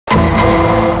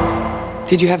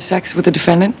Did you have sex with the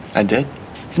defendant? I did.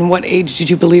 And what age did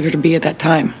you believe her to be at that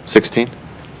time? 16.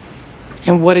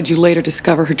 And what did you later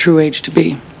discover her true age to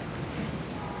be?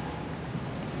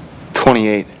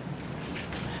 28.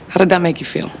 How did that make you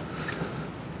feel?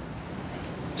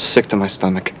 Sick to my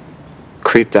stomach.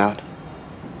 Creeped out.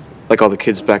 Like all the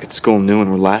kids back at school knew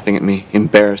and were laughing at me,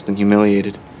 embarrassed and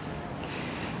humiliated.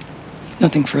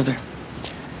 Nothing further.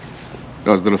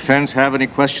 Does the defense have any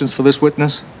questions for this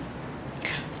witness?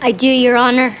 I do, Your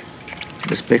Honor.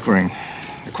 Miss Pickering,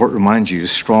 the court reminds you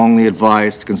strongly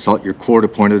advised to consult your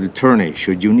court-appointed attorney,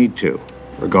 should you need to,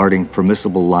 regarding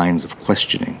permissible lines of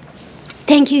questioning.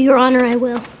 Thank you, Your Honor, I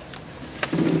will.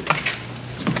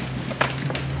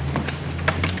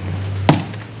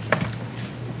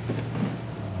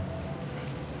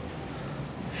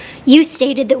 You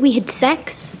stated that we had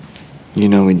sex. You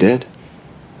know we did.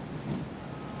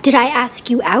 Did I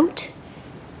ask you out?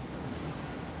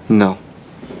 No.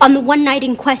 On the one night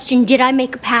in question, did I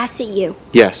make a pass at you?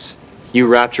 Yes. You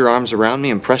wrapped your arms around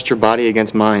me and pressed your body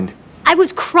against mine. I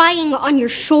was crying on your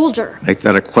shoulder. Make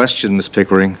that a question, Miss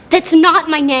Pickering. That's not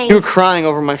my name. You were crying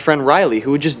over my friend Riley,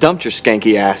 who had just dumped your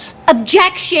skanky ass.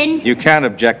 Objection. You can't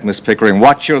object, Miss Pickering.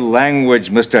 Watch your language,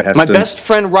 Mr. Heston. My best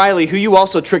friend Riley, who you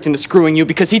also tricked into screwing you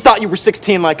because he thought you were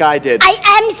 16 like I did. I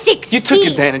am 16. You took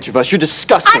advantage of us. You're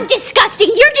disgusting. I'm disgusting.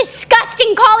 You're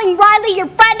disgusting calling Riley your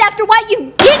friend after what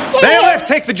you did to him. Bailiff,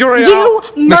 take the jury out. You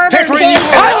murdered Pickering, him.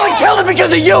 I only killed him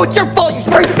because of you. It's your fault. You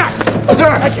straight back. Stop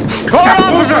it!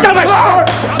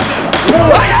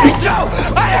 I hate you!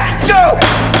 I hate you!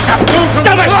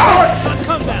 Stop it!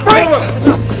 Come down. Freak!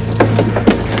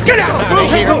 Get out!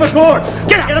 Move him from the court!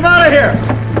 Get him out of here!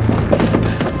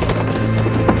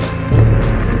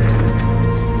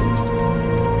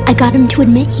 I got him to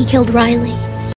admit he killed Riley.